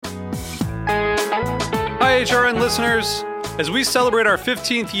HRN listeners. As we celebrate our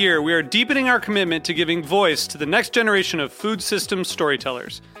 15th year, we are deepening our commitment to giving voice to the next generation of food systems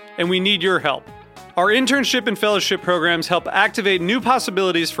storytellers, and we need your help. Our internship and fellowship programs help activate new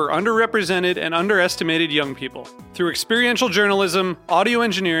possibilities for underrepresented and underestimated young people through experiential journalism, audio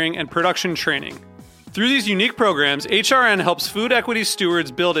engineering, and production training. Through these unique programs, HRN helps food equity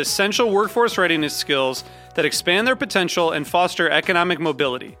stewards build essential workforce readiness skills that expand their potential and foster economic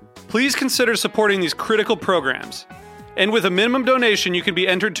mobility. Please consider supporting these critical programs. And with a minimum donation, you can be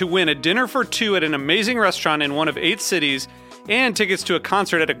entered to win a dinner for two at an amazing restaurant in one of 8 cities and tickets to a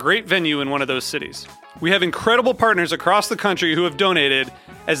concert at a great venue in one of those cities. We have incredible partners across the country who have donated,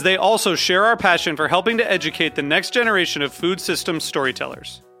 as they also share our passion for helping to educate the next generation of food systems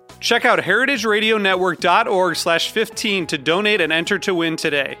storytellers. Check out heritageradionetwork.org/15 to donate and enter to win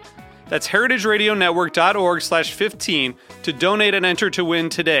today. That's heritageradionetwork.org/15 to donate and enter to win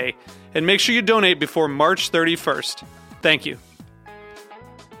today. And make sure you donate before March 31st. Thank you.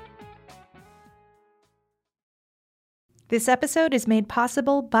 This episode is made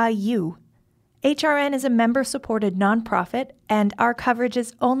possible by you. HRN is a member-supported nonprofit, and our coverage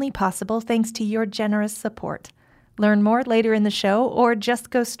is only possible thanks to your generous support. Learn more later in the show, or just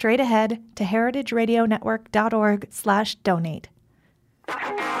go straight ahead to heritageradionetwork.org/donate.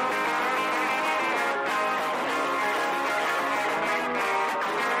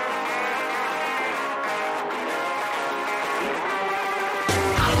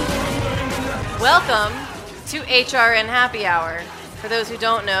 Welcome to HRN Happy Hour. For those who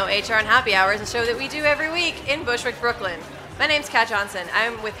don't know, HRN Happy Hour is a show that we do every week in Bushwick, Brooklyn. My name's Kat Johnson.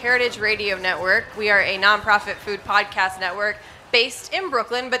 I'm with Heritage Radio Network. We are a nonprofit food podcast network based in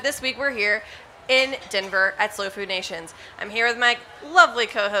Brooklyn, but this week we're here in Denver at Slow Food Nations. I'm here with my lovely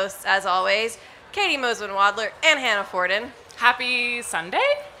co-hosts, as always, Katie Mosman-Wadler and Hannah Forden. Happy Sunday?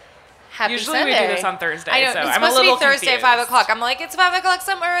 Happy Usually Sunday. we do this on Thursday, I know, so it's I'm a supposed to little be Thursday, confused. 5 o'clock. I'm like, it's 5 o'clock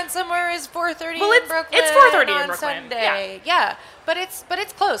somewhere, and somewhere is 4:30 Well, in Brooklyn. it's 4:30 in on Brooklyn. Sunday. Yeah. But it's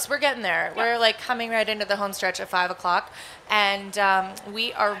close. We're getting there. Yeah. We're like coming right into the home stretch at 5 o'clock. And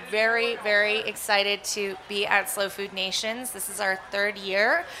we are very, very excited to be at Slow Food Nations. This is our 3rd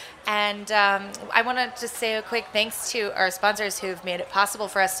year. And I want to just say a quick thanks to our sponsors who've made it possible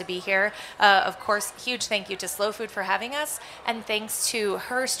for us to be here. Of course, huge thank you to Slow Food for having us. And thanks to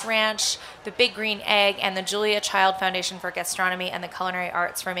Hearst Ranch, the Big Green Egg, and the Julia Child Foundation for Gastronomy and the Culinary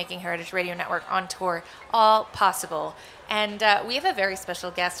Arts for making Heritage Radio Network on tour all possible. And we have a very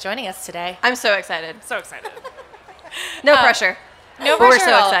special guest joining us today. I'm so excited. So excited. No pressure. No We're pressure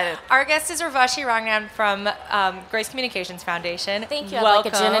so at all. excited. Our guest is Urvashi Rangan from Grace Communications Foundation. Thank you. I'd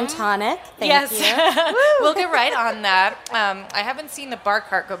Welcome. like a gin and tonic. Thank Yes. you. We'll get right on that. I haven't seen the bar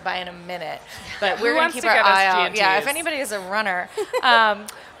cart go by in a minute, but we're going wants to to keep our get us eye out. G&Ts? Yeah, if anybody is a runner.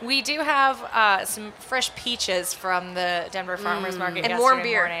 We do have some fresh peaches from the Denver Farmers Market And yesterday warm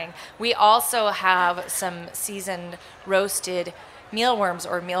beer. morning. We also have some seasoned roasted mealworms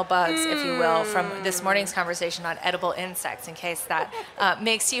or meal bugs, if you will, from this morning's conversation on edible insects, in case that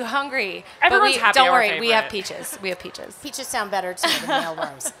makes you hungry. Everyone's but happy don't hour worry, we have favorite. peaches. We have peaches. Peaches sound better to me than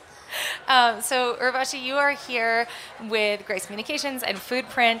mealworms. So, Urvashi, you are here with Grace Communications and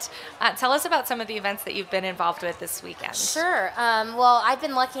Foodprint. Tell us about some of the events that you've been involved with this weekend. Sure. Well, I've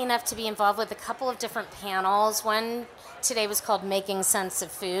been lucky enough to be involved with a couple of different panels. One today was called Making Sense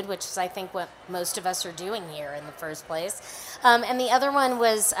of Food, which is, I think, what most of us are doing here in the first place. And the other one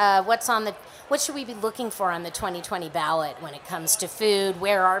was what should we be looking for on the 2020 ballot when it comes to food?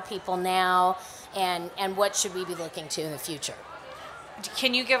 Where are people now? And what should we be looking to in the future?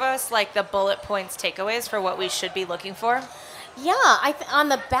 Can you give us like the bullet points takeaways for what we should be looking for? Yeah, on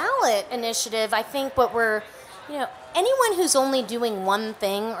the ballot initiative, I think what we're, anyone who's only doing one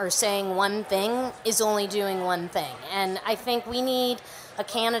thing or saying one thing is only doing one thing. And I think we need a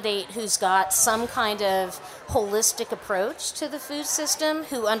candidate who's got some kind of holistic approach to the food system,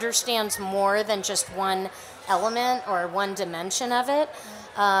 who understands more than just one element or one dimension of it.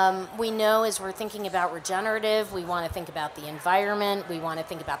 We know as we're thinking about regenerative, we want to think about the environment, we want to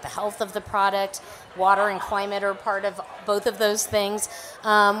think about the health of the product. Water and climate are part of both of those things.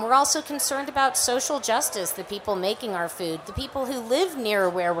 We're also concerned about social justice, the people making our food, the people who live near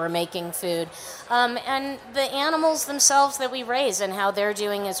where we're making food, and the animals themselves that we raise and how they're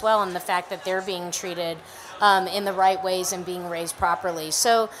doing as well, and the fact that they're being treated in the right ways and being raised properly.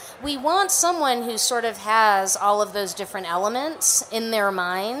 So we want someone who sort of has all of those different elements in their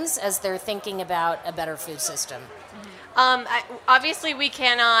minds as they're thinking about a better food system. Obviously, we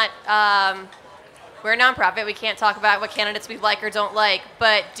cannot. We're a nonprofit. We can't talk about what candidates we like or don't like.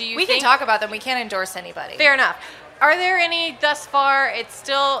 But do you? We think... can talk about them. We can't endorse anybody. Fair enough. Are there any thus far? It's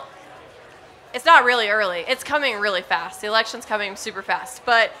still it's not really early. It's coming really fast. The election's coming super fast.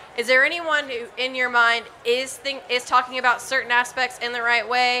 But is there anyone who, in your mind, is talking about certain aspects in the right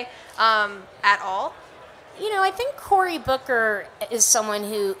way at all? You know, I think Cory Booker is someone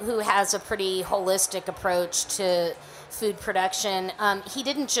who has a pretty holistic approach to food production. He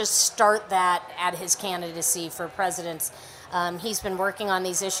didn't just start that at his candidacy for president. He's been working on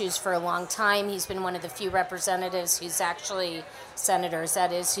these issues for a long time. He's been one of the few representatives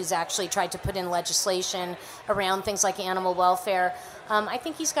senators, who's actually tried to put in legislation around things like animal welfare. I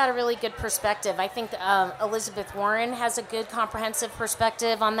think he's got a really good perspective. I think Elizabeth Warren has a good comprehensive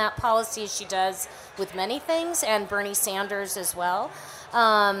perspective on that policy, as she does with many things, and Bernie Sanders as well.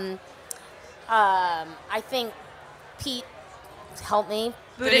 I think Pete, help me.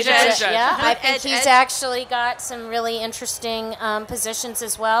 Buttigieg. Yeah, I think he's actually got some really interesting positions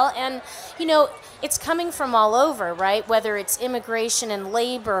as well. And, you know, it's coming from all over, right? Whether it's immigration and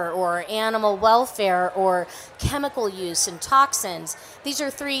labor or animal welfare or chemical use and toxins. These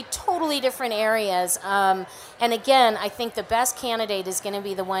are three totally different areas. And again, I think the best candidate is going to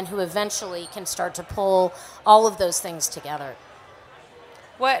be the one who eventually can start to pull all of those things together.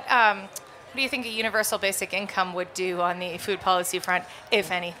 What do you think a universal basic income would do on the food policy front,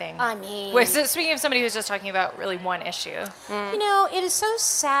 if anything? I mean... Speaking of somebody who's just talking about really one issue. You know, it is so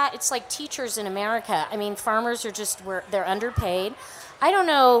sad. It's like teachers in America. I mean, farmers are they're underpaid. I don't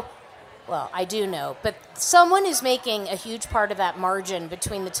know... Well, I do know, but someone is making a huge part of that margin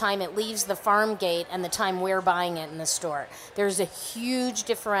between the time it leaves the farm gate and the time we're buying it in the store. There's a huge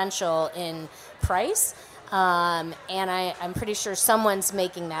differential in price. And I'm pretty sure someone's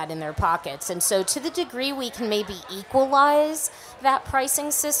making that in their pockets. And so to the degree we can maybe equalize that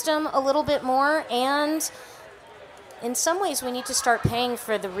pricing system a little bit more, and in some ways we need to start paying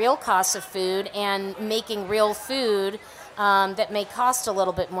for the real costs of food and making real food that may cost a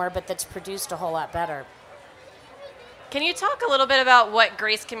little bit more, but that's produced a whole lot better. Can you talk a little bit about what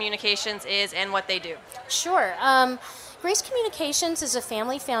Grace Communications is and what they do? Sure. Grace Communications is a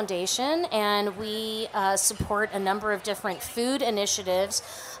family foundation, and we support a number of different food initiatives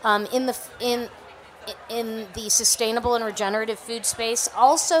in the sustainable and regenerative food space,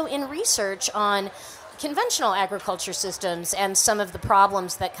 also in research on conventional agriculture systems and some of the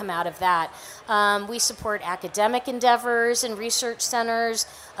problems that come out of that. We support academic endeavors and research centers,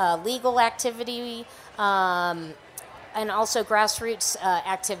 legal activity, and also grassroots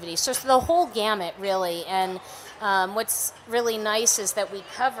activity. So it's the whole gamut, really. And what's really nice is that we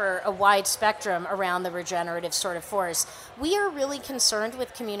cover a wide spectrum around the regenerative sort of force. We are really concerned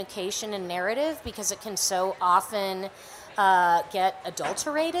with communication and narrative because it can so often get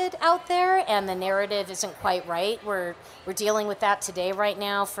adulterated out there, and the narrative isn't quite right. We're dealing with that today right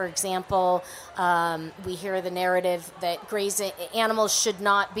now. For example, we hear the narrative that grazing animals should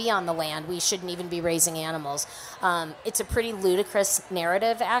not be on the land. We shouldn't even be raising animals. It's a pretty ludicrous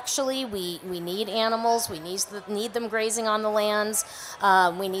narrative, actually. We need animals. We need them grazing on the lands.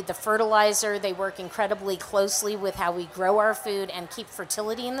 We need the fertilizer. They work incredibly closely with how we grow our food and keep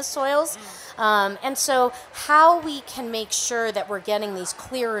fertility in the soils. And so how we can make sure that we're getting these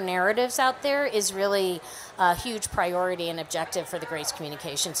clearer narratives out there is really a huge priority and objective for the Grace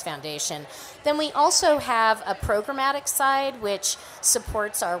Communications Foundation. Then we also have a programmatic side which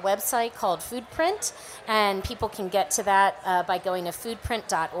supports our website called Foodprint, and people can get to that by going to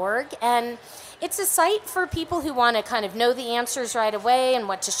foodprint.org. And it's a site for people who want to kind of know the answers right away and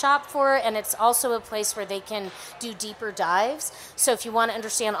what to shop for, and it's also a place where they can do deeper dives. So if you want to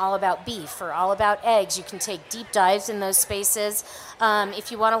understand all about beef or all about eggs, you can take deep dives in those spaces.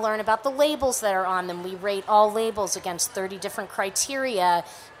 If you want to learn about the labels that are on them, we rate all labels against 30 different criteria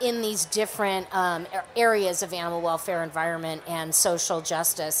in these different areas of animal welfare, environment, and social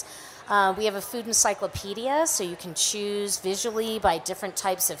justice. We have a food encyclopedia, so you can choose visually by different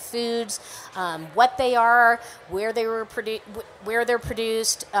types of foods, what they are, where they're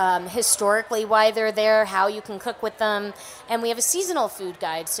produced, historically why they're there, how you can cook with them. And we have a seasonal food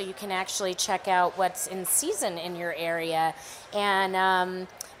guide, so you can actually check out what's in season in your area. And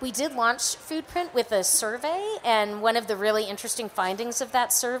we did launch Foodprint with a survey, and one of the really interesting findings of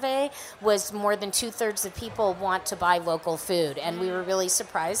that survey was more than 2/3 of people want to buy local food. And we were really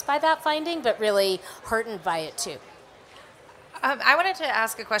surprised by that finding, but really heartened by it too. I wanted to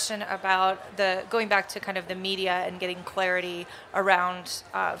ask a question about going back to kind of the media and getting clarity around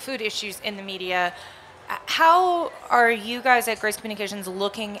food issues in the media. How are you guys at Grace Communications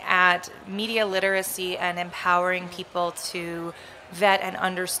looking at media literacy and empowering people to vet and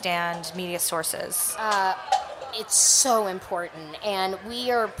understand media sources? It's so important, and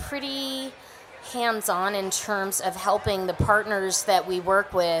we are pretty hands-on in terms of helping the partners that we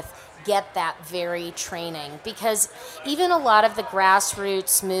work with get that very training, because even a lot of the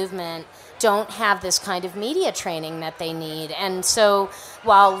grassroots movement don't have this kind of media training that they need. And so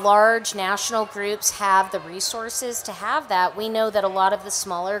while large national groups have the resources to have that, we know that a lot of the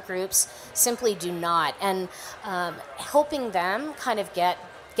smaller groups simply do not. And helping them kind of get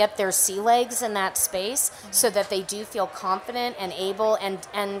their sea legs in that space so that they do feel confident and able and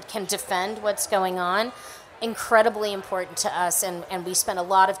can defend what's going on, incredibly important to us, and we spend a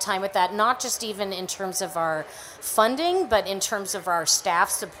lot of time with that, not just even in terms of our funding, but in terms of our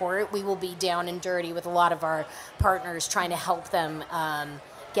staff support. We will be down and dirty with a lot of our partners trying to help them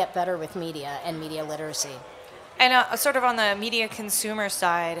get better with media and media literacy. And sort of on the media consumer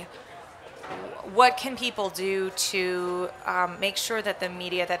side, what can people do to make sure that the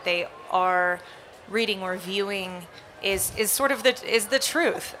media that they are reading or viewing is sort of the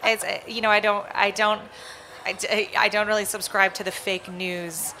truth? As you know, I don't really subscribe to the fake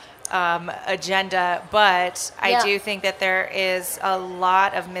news agenda, but I do think that there is a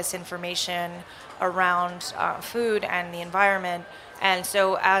lot of misinformation around food and the environment. And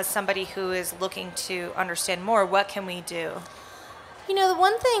so as somebody who is looking to understand more, what can we do? You know, the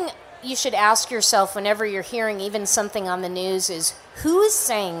one thing you should ask yourself whenever you're hearing even something on the news is, who is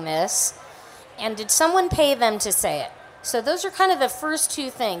saying this, and did someone pay them to say it? So those are kind of the first two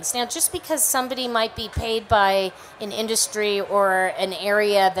things. Now, just because somebody might be paid by an industry or an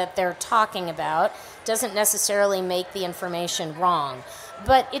area that they're talking about doesn't necessarily make the information wrong.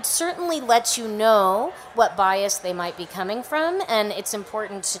 But it certainly lets you know what bias they might be coming from, and it's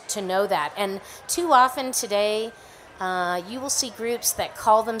important to know that. And too often today, you will see groups that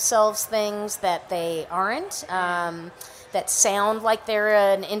call themselves things that they aren't, that sound like they're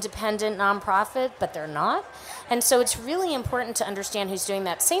an independent nonprofit, but they're not. And so it's really important to understand who's doing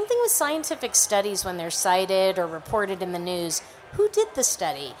that. Same thing with scientific studies when they're cited or reported in the news. Who did the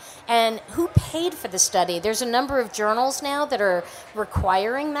study and who paid for the study? There's a number of journals now that are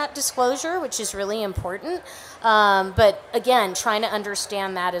requiring that disclosure, which is really important. But again, trying to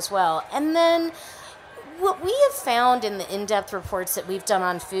understand that as well. And then what we have found in the in-depth reports that we've done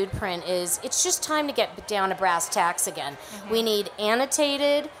on food print is it's just time to get down to brass tacks again. Mm-hmm. We need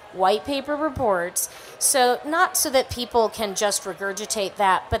annotated white paper reports, so not so that people can just regurgitate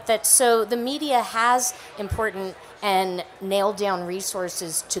that, but that so the media has important and nailed down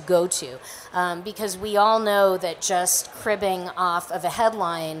resources to go to, because we all know that just cribbing off of a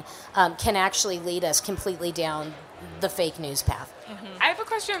headline can actually lead us completely down the fake news path. Mm-hmm. I have a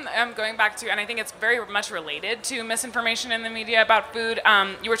question going back to, and I think it's very much related to misinformation in the media about food.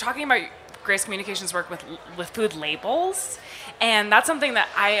 You were talking about Grace Communications' work with food labels, and that's something that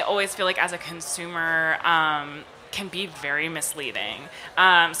I always feel like as a consumer can be very misleading.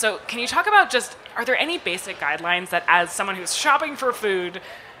 So can you talk about just, are there any basic guidelines that as someone who's shopping for food,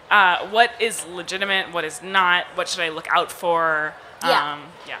 what is legitimate, what is not, what should I look out for? Yeah.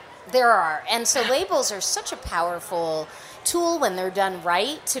 There are. And so labels are such a powerful tool when they're done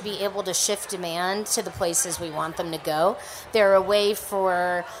right to be able to shift demand to the places we want them to go. They're a way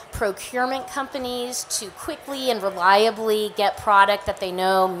for procurement companies to quickly and reliably get product that they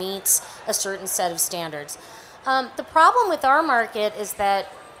know meets a certain set of standards. The problem with our market is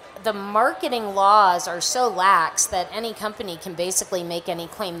that the marketing laws are so lax that any company can basically make any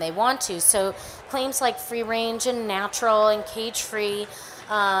claim they want to. So claims like free range and natural and cage-free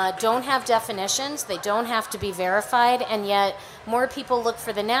don't have definitions. They don't have to be verified, and yet more people look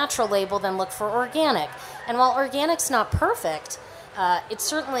for the natural label than look for organic. And while organic's not perfect, it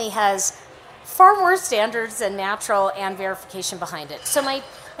certainly has far more standards than natural and verification behind it. So my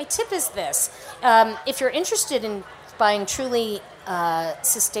tip is this. If you're interested in buying truly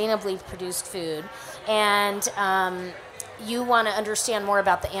sustainably produced food and you want to understand more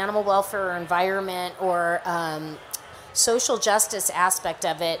about the animal welfare or environment or social justice aspect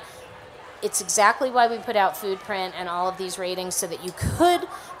of it, it's exactly why we put out food print and all of these ratings so that you could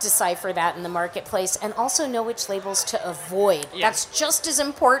decipher that in the marketplace and also know which labels to avoid. Yeah. That's just as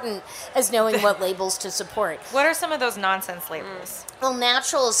important as knowing what labels to support. What are some of those nonsense labels? Well,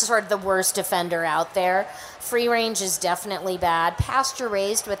 natural is sort of the worst offender out there. Free range is definitely bad. Pasture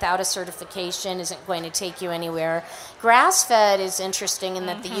raised without a certification isn't going to take you anywhere. Grass fed is interesting in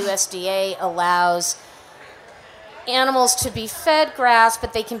that the USDA allows animals to be fed grass,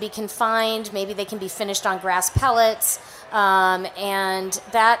 but they can be confined. Maybe they can be finished on grass pellets, and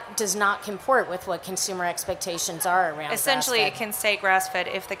that does not comport with what consumer expectations are around. Essentially, grass-fed. It can say grass-fed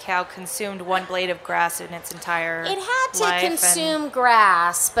if the cow consumed one blade of grass in its entire life. It had to consume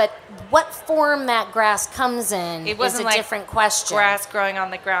grass, but what form that grass comes in is a different question. Grass growing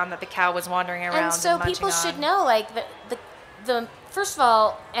on the ground that the cow was wandering around. And so munching people on. should know, like the first of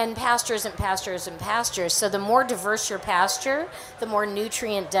all, and pasture isn't pasture isn't pasture. So the more diverse your pasture, the more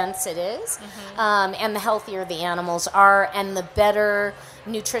nutrient dense it is, and the healthier the animals are, and the better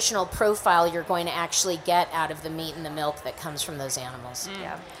nutritional profile you're going to actually get out of the meat and the milk that comes from those animals.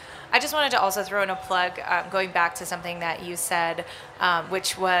 Yeah. I just wanted to also throw in a plug, going back to something that you said,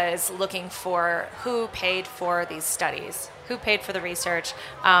 which was looking for who paid for these studies, who paid for the research.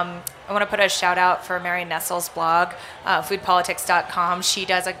 I want to put a shout out for Mary Nestle's blog, foodpolitics.com. She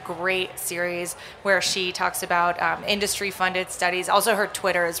does a great series where she talks about industry-funded studies. Also, her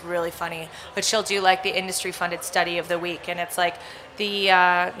Twitter is really funny, but she'll do like the industry-funded study of the week, and it's like the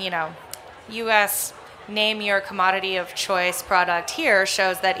U.S. name your commodity of choice product here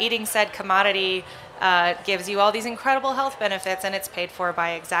shows that eating said commodity gives you all these incredible health benefits, and it's paid for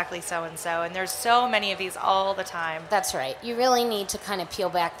by exactly so-and-so. And there's so many of these all the time. That's right. You really need to kind of peel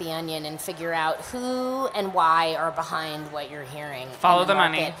back the onion and figure out who and why are behind what you're hearing. Follow the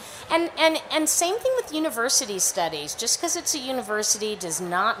money. And same thing with university studies. Just because it's a university does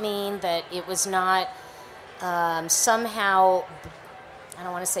not mean that it was not somehow, I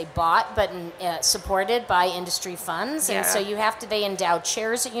don't want to say bought, but supported by industry funds. Yeah. And so they endow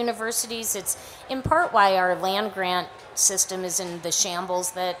chairs at universities. It's in part why our land grant system is in the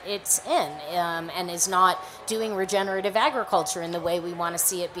shambles that it's in, and is not doing regenerative agriculture in the way we want to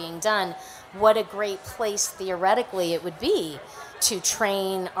see it being done. What a great place theoretically it would be to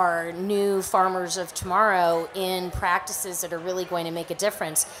train our new farmers of tomorrow in practices that are really going to make a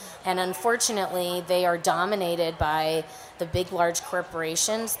difference. And unfortunately, they are dominated by the big, large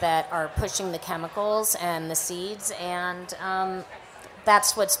corporations that are pushing the chemicals and the seeds, and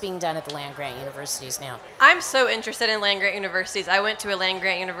that's what's being done at the land-grant universities now. I'm so interested in land-grant universities. I went to a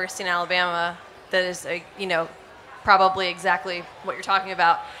land-grant university in Alabama that is, probably exactly what you're talking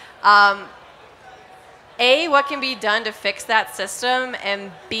about. A, what can be done to fix that system?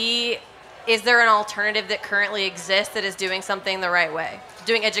 And B, is there an alternative that currently exists that is doing something the right way?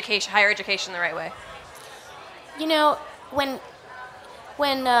 Doing higher education the right way?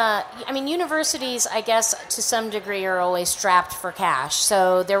 When universities, I guess, to some degree are always strapped for cash.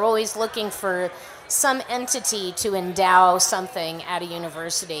 So they're always looking for some entity to endow something at a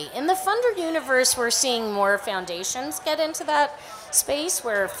university. In the funder universe, we're seeing more foundations get into that space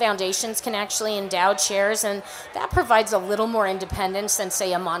where foundations can actually endow chairs, and that provides a little more independence than,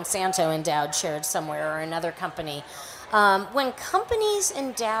 say, a Monsanto endowed chair somewhere or another company. When companies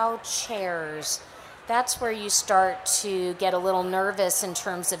endow chairs, that's where you start to get a little nervous in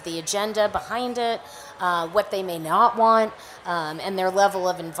terms of the agenda behind it, what they may not want, and their level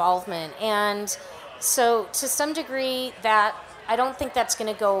of involvement. And so to some degree, that I don't think that's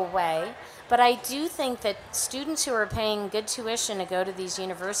going to go away. But I do think that students who are paying good tuition to go to these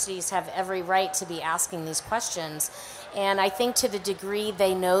universities have every right to be asking these questions. And I think to the degree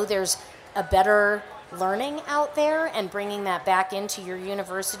they know there's a better learning out there, and bringing that back into your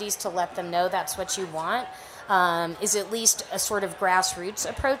universities to let them know that's what you want is at least a sort of grassroots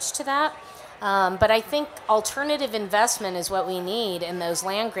approach to that. But I think alternative investment is what we need in those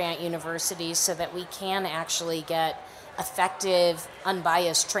land-grant universities so that we can actually get effective,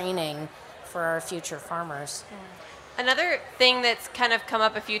 unbiased training for our future farmers. Another thing that's kind of come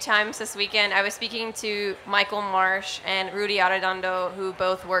up a few times this weekend, I was speaking to Michael Marsh and Rudy Arredondo, who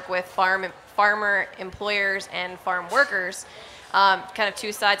both work with farmer employers and farm workers, kind of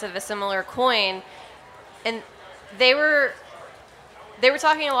two sides of a similar coin. And they were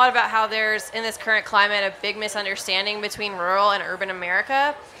talking a lot about how there's, in this current climate, a big misunderstanding between rural and urban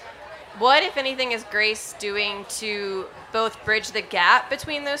America. What, if anything, is Grace doing to both bridge the gap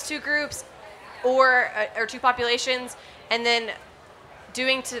between those two groups or two populations, and then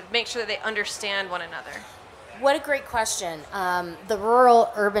doing to make sure that they understand one another? What a great question. The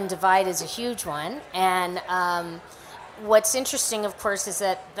rural-urban divide is a huge one, and what's interesting, of course, is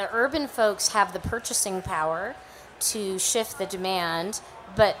that the urban folks have the purchasing power to shift the demand,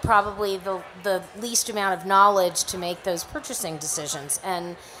 but probably the least amount of knowledge to make those purchasing decisions.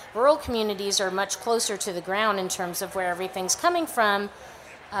 And rural communities are much closer to the ground in terms of where everything's coming from.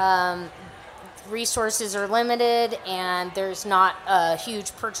 Resources are limited, and there's not a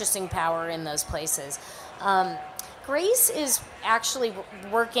huge purchasing power in those places. Grace is actually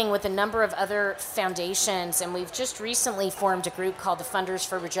working with a number of other foundations, and we've just recently formed a group called the Funders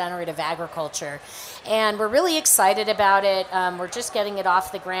for Regenerative Agriculture, and we're really excited about it. We're just getting it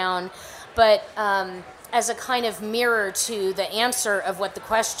off the ground, but as a kind of mirror to the answer of what the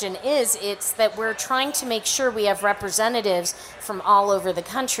question is, it's that we're trying to make sure we have representatives from all over the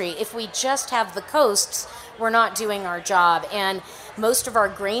country. If we just have the coasts, we're not doing our job. And most of our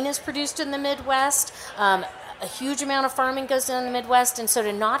grain is produced in the Midwest. a huge amount of farming goes on in the Midwest, and so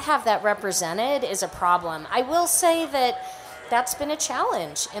to not have that represented is a problem. I will say that that's been a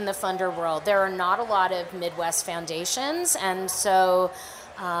challenge in the funder world. There are not a lot of Midwest foundations, and so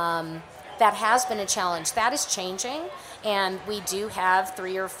that has been a challenge. That is changing, and we do have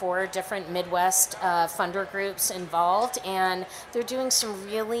 3 or 4 different Midwest funder groups involved, and they're doing some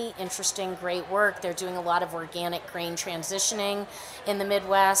really interesting, great work. They're doing a lot of organic grain transitioning in the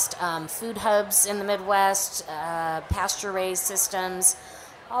Midwest, food hubs in the Midwest, pasture-raised systems,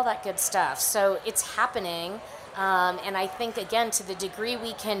 all that good stuff. So it's happening, and I think, again, to the degree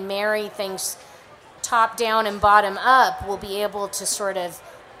we can marry things top down and bottom up, we'll be able to sort of,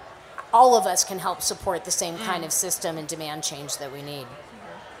 all of us can help support the same kind of system and demand change that we need.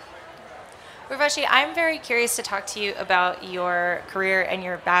 Urvashi, I'm very curious to talk to you about your career and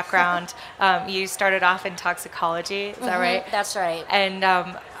your background. You started off in toxicology, is that right? That's right. And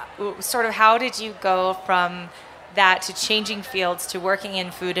sort of how did you go from that to changing fields to working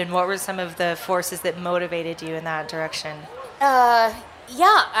in food, and what were some of the forces that motivated you in that direction? I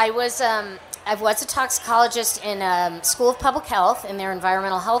was a toxicologist in School of Public Health in their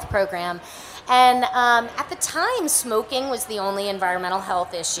environmental health program. And at the time, smoking was the only environmental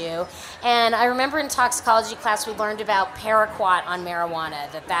health issue. And I remember in toxicology class, we learned about paraquat on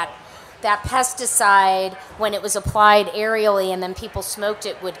marijuana, that pesticide, when it was applied aerially and then people smoked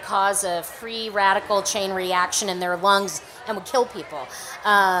it, would cause a free radical chain reaction in their lungs and would kill people.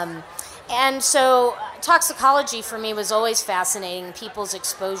 And so toxicology for me was always fascinating, people's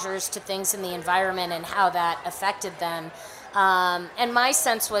exposures to things in the environment and how that affected them. And my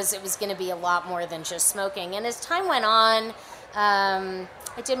sense was it was going to be a lot more than just smoking. And as time went on, I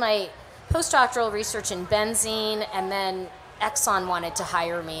did my postdoctoral research in benzene, and then Exxon wanted to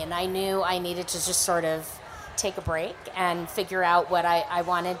hire me, and I knew I needed to just sort of take a break and figure out what I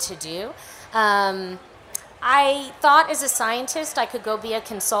wanted to do. I thought as a scientist I could go be a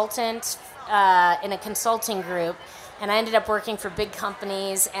consultant in a consulting group, and I ended up working for big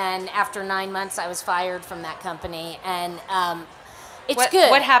companies, and after 9 months I was fired from that company, and good.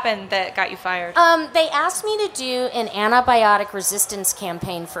 What happened that got you fired? They asked me to do an antibiotic resistance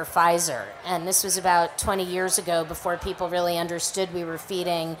campaign for Pfizer, and this was about 20 years ago, before people really understood we were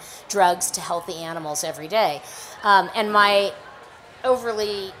feeding drugs to healthy animals every day. And my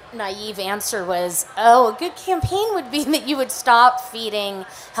overly naive answer was, a good campaign would be that you would stop feeding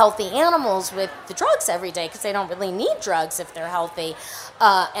healthy animals with the drugs every day, because they don't really need drugs if they're healthy.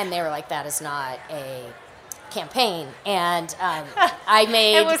 And they were like, that is not a campaign. And I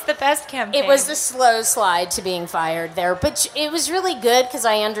made... It was the best campaign. It was the slow slide to being fired there. But it was really good, because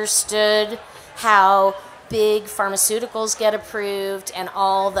I understood how big pharmaceuticals get approved and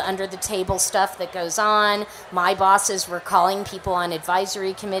all the under-the-table stuff that goes on. My bosses were calling people on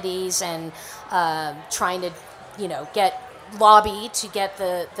advisory committees and trying to, lobby to get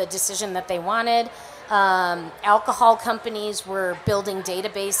the decision that they wanted. Alcohol companies were building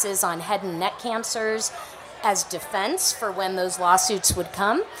databases on head and neck cancers as defense for when those lawsuits would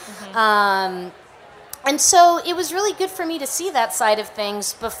come. And so it was really good for me to see that side of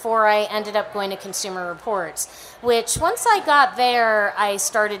things before I ended up going to Consumer Reports, which once I got there, I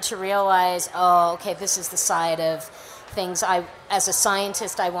started to realize, this is the side of things as a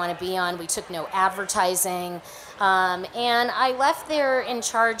scientist, I want to be on. We took no advertising. And I left there in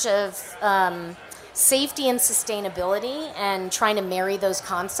charge of safety and sustainability and trying to marry those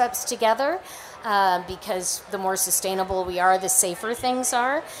concepts together. Because the more sustainable we are, the safer things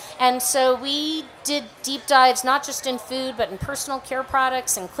are. And so we did deep dives, not just in food, but in personal care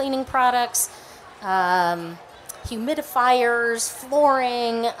products and cleaning products, humidifiers,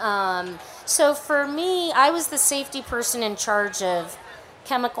 flooring. So for me, I was the safety person in charge of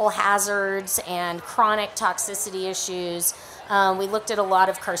chemical hazards and chronic toxicity issues. We looked at a lot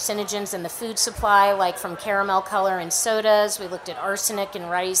of carcinogens in the food supply, like from caramel color in sodas. We looked at arsenic in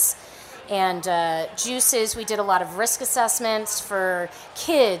rice and juices. We did a lot of risk assessments for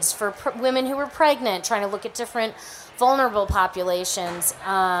kids, for women who were pregnant, trying to look at different vulnerable populations.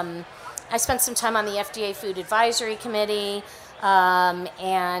 I spent some time on the FDA Food Advisory Committee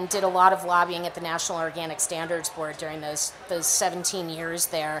and did a lot of lobbying at the National Organic Standards Board during those 17 years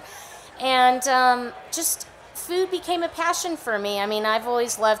there. And just food became a passion for me. I mean, I've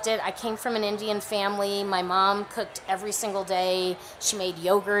always loved it. I came from an Indian family. My mom cooked every single day. She made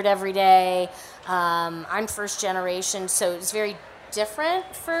yogurt every day. I'm first generation, so it was very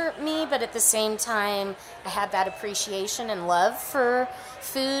different for me, but at the same time, I had that appreciation and love for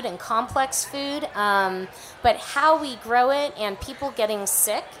food and complex food. But how we grow it and people getting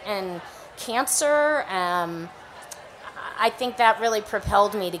sick and cancer, I think that really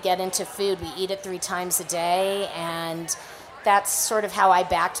propelled me to get into food. We eat it 3 times a day, and that's sort of how I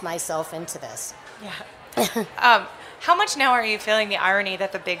backed myself into this. Yeah. How much now are you feeling the irony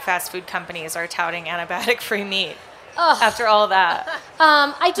that the big fast food companies are touting antibiotic-free meat after all that?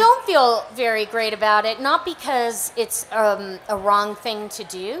 I don't feel very great about it, not because it's a wrong thing to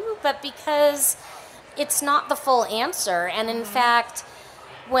do, but because it's not the full answer. And in fact,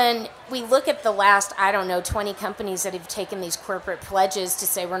 when we look at the last, 20 companies that have taken these corporate pledges to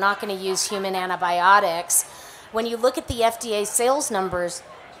say we're not going to use human antibiotics, when you look at the FDA sales numbers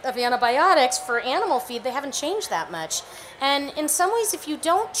of antibiotics for animal feed, they haven't changed that much. And in some ways, if you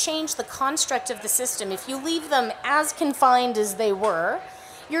don't change the construct of the system, if you leave them as confined as they were,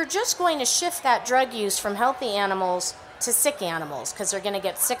 you're just going to shift that drug use from healthy animals to sick animals, because they're going to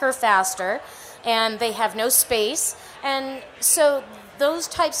get sicker faster, and they have no space. And so those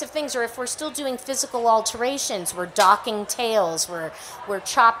types of things, or if we're still doing physical alterations, we're docking tails, we're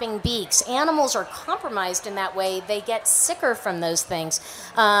chopping beaks. Animals are compromised in that way. They get sicker from those things.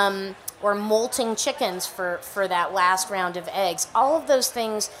 Or molting chickens for that last round of eggs. All of those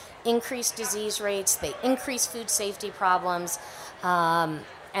things increase disease rates, they increase food safety problems,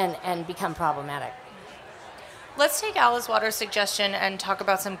 and become problematic. Let's take Alice Waters' suggestion and talk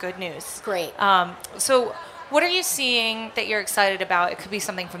about some good news. Great. So what are you seeing that you're excited about? It could be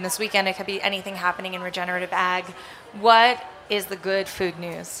something from this weekend. It could be anything happening in regenerative ag. What is the good food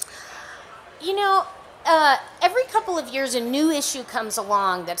news? Every couple of years, a new issue comes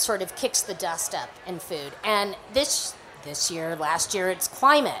along that sort of kicks the dust up in food. And last year, it's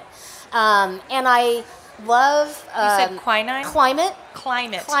climate. And I love... you said quinine? Climate.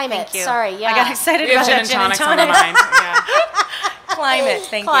 Climate. Thank you. Sorry, yeah. I got excited We have about gin that and tonics on the mind. Yeah. Climate,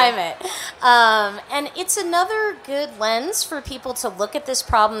 thank Climate. And it's another good lens for people to look at this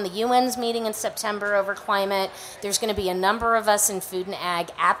problem. The UN's meeting in September over climate. There's going to be a number of us in food and ag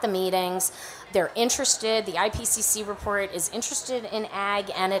at the meetings. They're interested. The IPCC report is interested in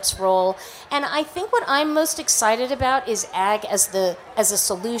ag and its role. And I think what I'm most excited about is ag as a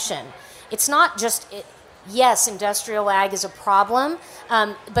solution. It's not just... Yes, industrial ag is a problem,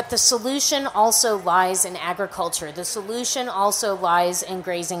 but the solution also lies in agriculture. The solution also lies in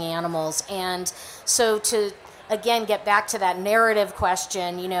grazing animals. And so to, again, get back to that narrative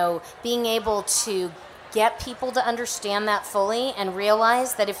question, being able to get people to understand that fully and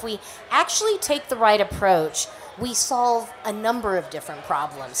realize that if we actually take the right approach, we solve a number of different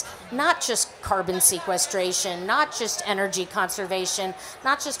problems, not just carbon sequestration, not just energy conservation,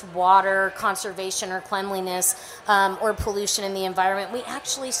 not just water conservation or cleanliness or pollution in the environment. We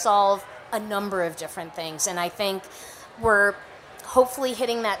actually solve a number of different things. And I think we're hopefully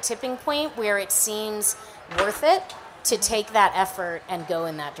hitting that tipping point where it seems worth it to take that effort and go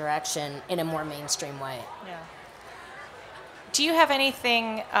in that direction in a more mainstream way. Yeah. Do you have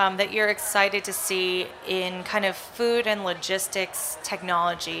anything that you're excited to see in kind of food and logistics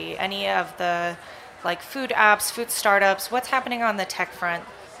technology? Any of the food apps, food startups? What's happening on the tech front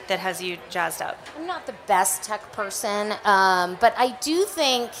that has you jazzed up? I'm not the best tech person, but I do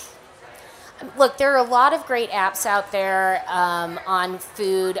think... Look, there are a lot of great apps out there on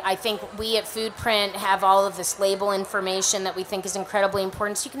food. I think we at Foodprint have all of this label information that we think is incredibly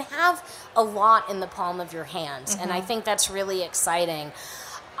important. So you can have a lot in the palm of your hands, and I think that's really exciting.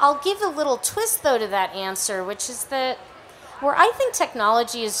 I'll give a little twist, though, to that answer, which is that where I think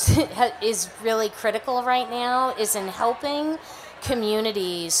technology is really critical right now is in helping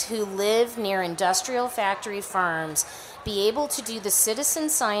communities who live near industrial factory farms be able to do the citizen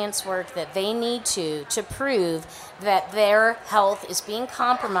science work that they need to prove that their health is being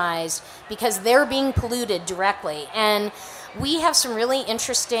compromised because they're being polluted directly. And we have some really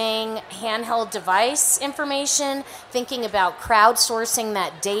interesting handheld device information, thinking about crowdsourcing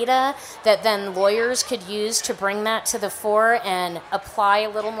that data that then lawyers could use to bring that to the fore and apply a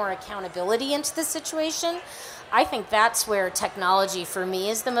little more accountability into the situation. I think that's where technology for me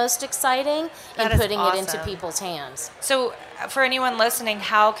is the most exciting and putting it into people's hands. So for anyone listening,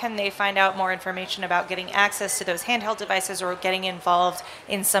 how can they find out more information about getting access to those handheld devices or getting involved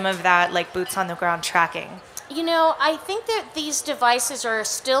in some of that boots on the ground tracking? I think that these devices are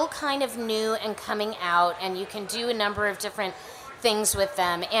still kind of new and coming out, and you can do a number of different things with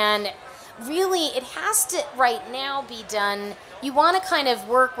them. And really, it has to right now be done. You want to kind of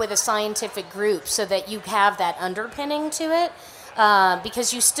work with a scientific group so that you have that underpinning to it,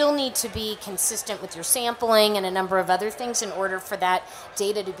 because you still need to be consistent with your sampling and a number of other things in order for that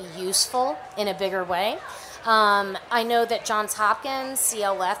data to be useful in a bigger way. I know that Johns Hopkins,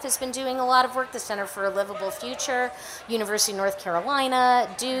 CLF, has been doing a lot of work, the Center for a Livable Future, University of North Carolina,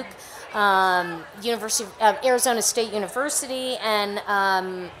 Duke, Arizona State University, and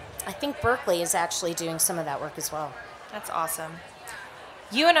I think Berkeley is actually doing some of that work as well. That's awesome.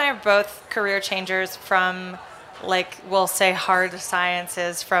 You and I are both career changers from, like, we'll say hard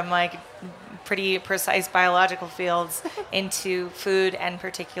sciences, from like pretty precise biological fields into food, and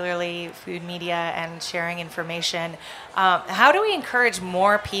particularly food media and sharing information. How do we encourage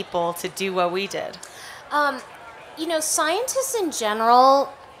more people to do what we did? Scientists in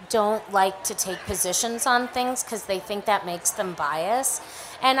general don't like to take positions on things because they think that makes them biased.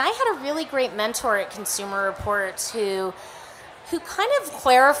 And I had a really great mentor at Consumer Reports who kind of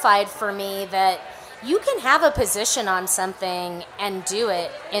clarified for me that you can have a position on something and do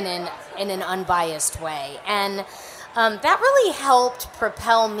it in an unbiased way. And that really helped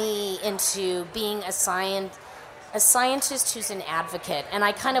propel me into being a scientist who's an advocate. And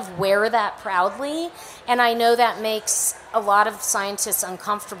I kind of wear that proudly. And I know that makes a lot of scientists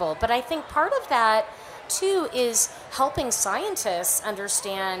uncomfortable. But I think part of that, too, is helping scientists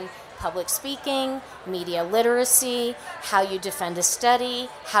understand public speaking, media literacy, how you defend a study,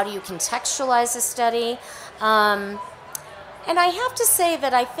 how do you contextualize a study. And I have to say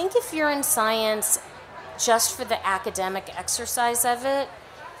that I think if you're in science just for the academic exercise of it,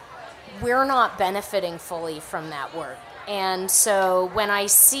 we're not benefiting fully from that work. And so when I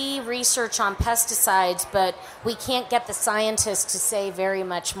see research on pesticides, but we can't get the scientists to say very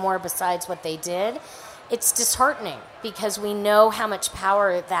much more besides what they did, it's disheartening because we know how much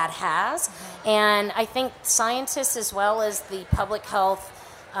power that has. Mm-hmm. And I think scientists as well as the public health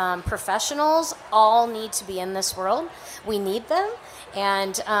professionals all need to be in this world. We need them.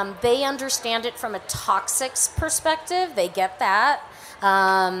 And they understand it from a toxics perspective. They get that.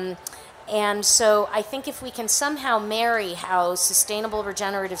 And so I think if we can somehow marry how sustainable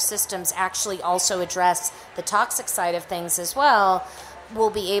regenerative systems actually also address the toxic side of things as well, we'll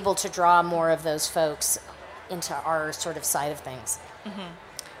be able to draw more of those folks into our sort of side of things. Mm-hmm.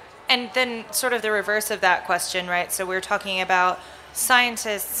 And then sort of the reverse of that question, right? So we're talking about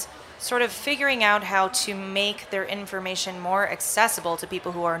scientists sort of figuring out how to make their information more accessible to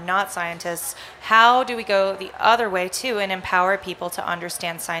people who are not scientists. How do we go the other way, too, and empower people to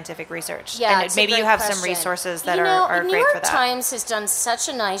understand scientific research? Yeah, and maybe you have some resources that are great for that. New York Times has done such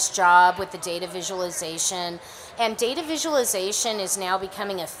a nice job with the data visualization. And data visualization is now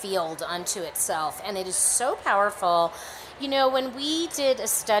becoming a field unto itself, and it is so powerful. When we did a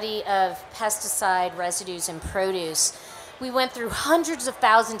study of pesticide residues in produce, we went through hundreds of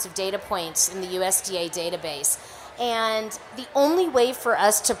thousands of data points in the USDA database. And the only way for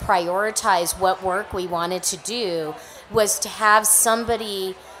us to prioritize what work we wanted to do was to have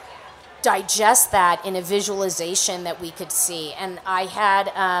somebody digest that in a visualization that we could see. And I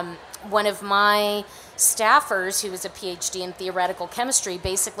had one of my staffers, who was a PhD in theoretical chemistry,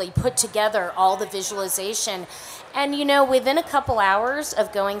 basically put together all the visualization. And, within a couple hours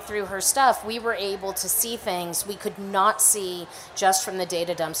of going through her stuff, we were able to see things we could not see just from the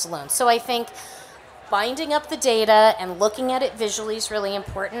data dumps alone. So I think binding up the data and looking at it visually is really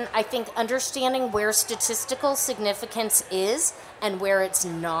important. I think understanding where statistical significance is and where it's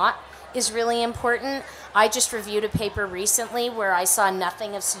not is really important. I just reviewed a paper recently where I saw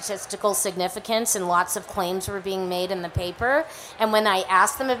nothing of statistical significance and lots of claims were being made in the paper. And when I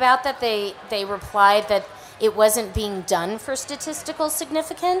asked them about that, they replied that it wasn't being done for statistical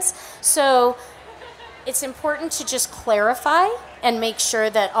significance. So it's important to just clarify and make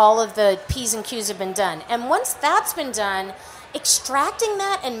sure that all of the P's and Q's have been done. And once that's been done, extracting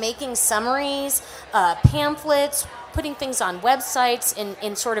that and making summaries, pamphlets, putting things on websites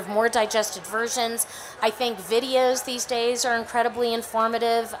in sort of more digested versions. I think videos these days are incredibly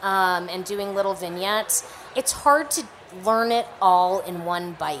informative, and doing little vignettes. It's hard to learn it all in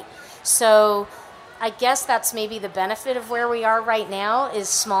one bite. So I guess that's maybe the benefit of where we are right now is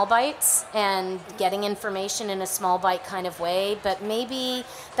small bites and getting information in a small bite kind of way, but maybe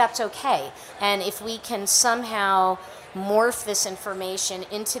that's okay. And if we can somehow morph this information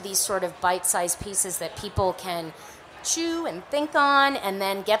into these sort of bite-sized pieces that people can chew and think on and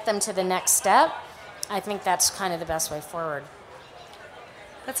then get them to the next step, I think that's kind of the best way forward.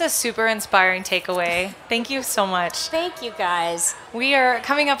 That's a super inspiring takeaway. Thank you so much. Thank you, guys. We are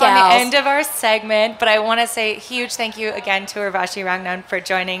coming up on the end of our segment, but I want to say a huge thank you again to Urvashi Rangan for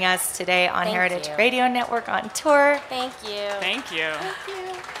joining us today on Heritage Radio Network on tour. Thank you. Thank you. Thank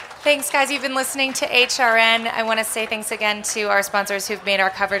you. Thanks, guys. You've been listening to HRN. I want to say thanks again to our sponsors who've made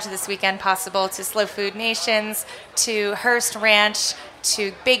our coverage this weekend possible, to Slow Food Nations, to Hearst Ranch,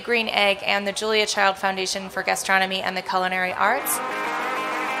 to Big Green Egg and the Julia Child Foundation for Gastronomy and the Culinary Arts.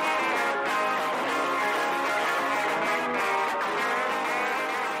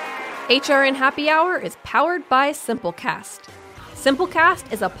 HRN Happy Hour is powered by Simplecast.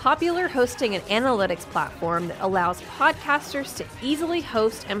 Simplecast is a popular hosting and analytics platform that allows podcasters to easily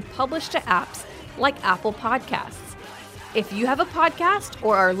host and publish to apps like Apple Podcasts. If you have a podcast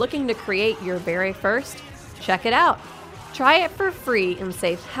or are looking to create your very first, check it out. Try it for free and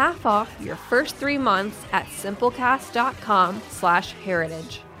save half off your first 3 months at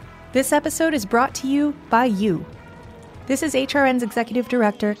simplecast.com/heritage. This episode is brought to you by you. This is HRN's Executive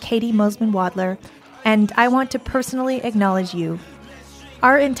Director, Katie Mosman-Wadler, and I want to personally acknowledge you.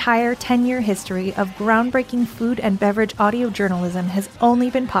 Our entire 10-year history of groundbreaking food and beverage audio journalism has only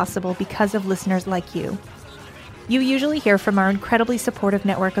been possible because of listeners like you. You usually hear from our incredibly supportive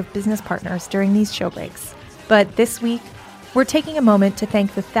network of business partners during these show breaks. But this week, we're taking a moment to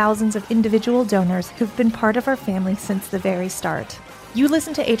thank the thousands of individual donors who've been part of our family since the very start. You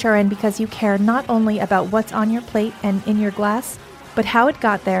listen to HRN because you care not only about what's on your plate and in your glass, but how it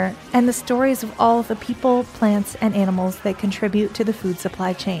got there and the stories of all of the people, plants, and animals that contribute to the food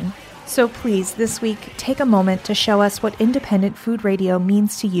supply chain. So please, this week, take a moment to show us what independent food radio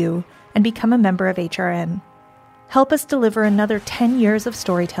means to you and become a member of HRN. Help us deliver another 10 years of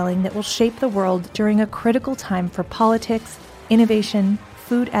storytelling that will shape the world during a critical time for politics, innovation,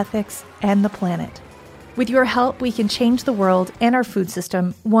 food ethics, and the planet. With your help, we can change the world and our food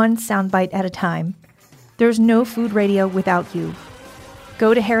system one soundbite at a time. There's no food radio without you.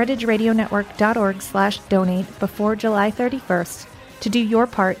 Go to heritageradionetwork.org/donate before July 31st to do your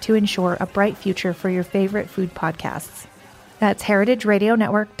part to ensure a bright future for your favorite food podcasts. That's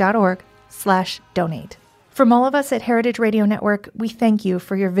heritageradionetwork.org/donate. From all of us at Heritage Radio Network, we thank you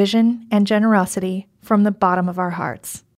for your vision and generosity from the bottom of our hearts.